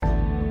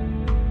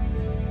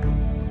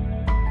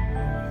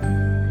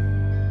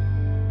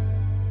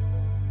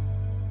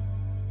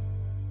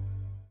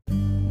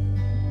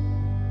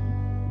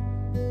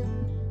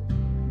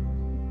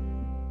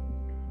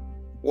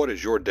What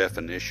is your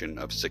definition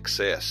of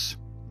success?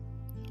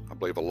 I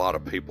believe a lot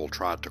of people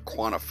try to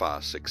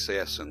quantify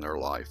success in their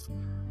life.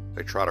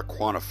 They try to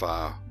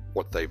quantify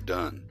what they've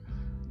done.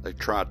 They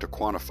try to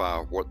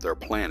quantify what they're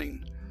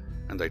planning,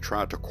 and they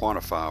try to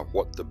quantify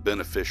what the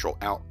beneficial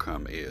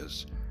outcome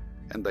is,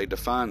 and they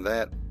define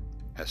that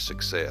as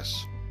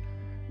success.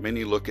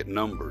 Many look at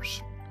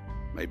numbers.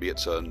 Maybe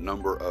it's a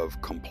number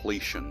of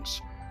completions.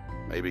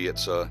 Maybe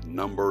it's a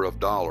number of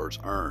dollars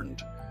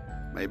earned.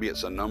 Maybe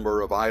it's a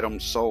number of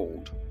items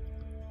sold.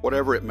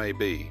 Whatever it may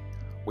be,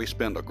 we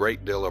spend a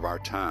great deal of our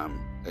time,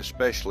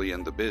 especially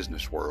in the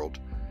business world,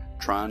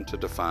 trying to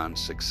define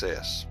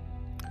success.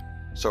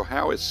 So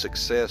how is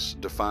success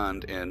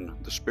defined in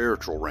the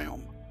spiritual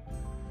realm?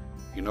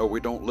 You know, we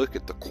don't look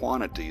at the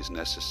quantities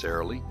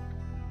necessarily.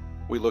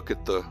 We look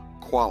at the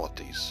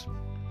qualities.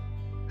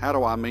 How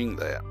do I mean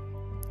that?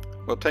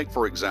 Well, take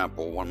for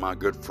example, one of my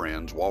good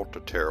friends, Walter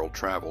Terrell,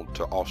 traveled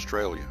to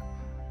Australia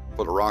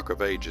for the Rock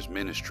of Ages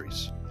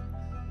Ministries.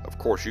 Of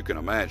course, you can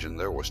imagine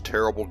there was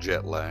terrible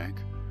jet lag,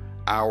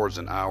 hours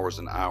and hours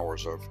and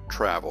hours of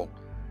travel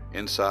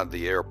inside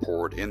the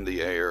airport, in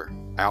the air,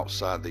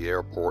 outside the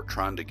airport,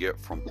 trying to get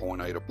from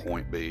point A to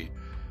point B.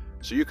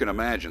 So you can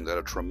imagine that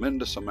a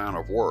tremendous amount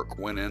of work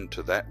went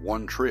into that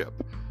one trip.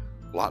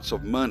 Lots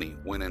of money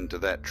went into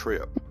that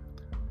trip.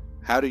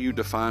 How do you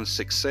define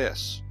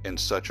success in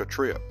such a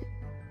trip?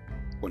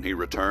 When he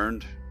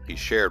returned, he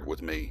shared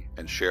with me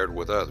and shared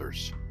with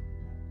others.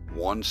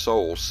 One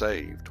soul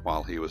saved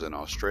while he was in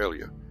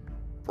Australia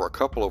for a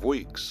couple of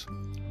weeks.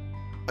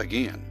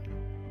 Again,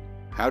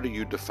 how do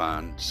you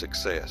define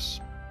success?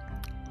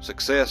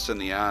 Success in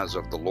the eyes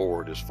of the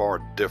Lord is far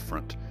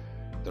different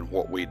than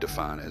what we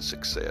define as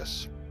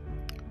success.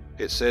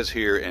 It says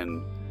here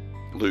in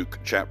Luke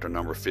chapter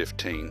number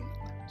 15,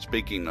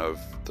 speaking of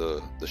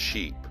the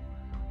sheep,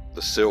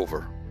 the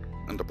silver,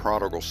 and the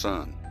prodigal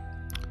son,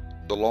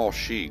 the lost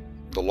sheep,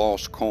 the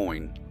lost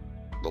coin,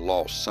 the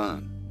lost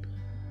son.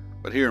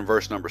 But here in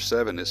verse number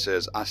 7 it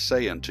says, I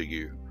say unto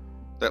you,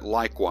 that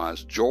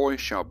likewise joy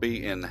shall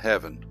be in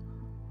heaven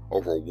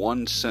over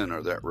one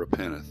sinner that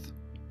repenteth,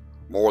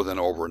 more than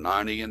over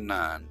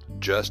 99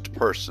 just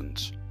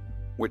persons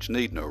which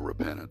need no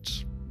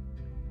repentance.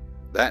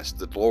 That's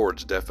the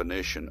Lord's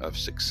definition of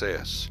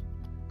success.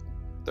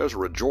 There's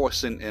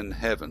rejoicing in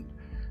heaven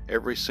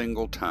every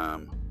single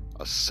time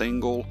a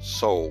single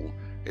soul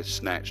is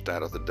snatched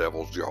out of the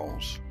devil's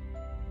jaws,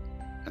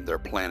 and they're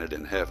planted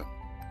in heaven.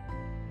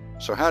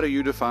 So how do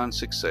you define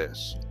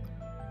success?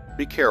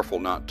 Be careful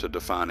not to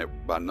define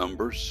it by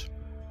numbers,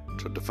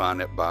 to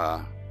define it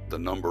by the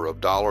number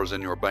of dollars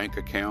in your bank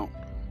account,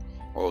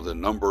 or the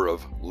number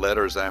of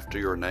letters after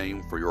your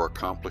name for your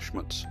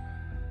accomplishments.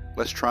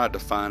 Let's try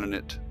defining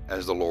it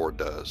as the Lord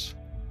does,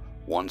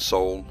 one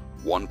soul,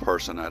 one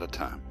person at a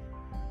time.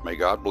 May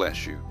God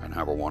bless you and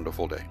have a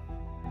wonderful day.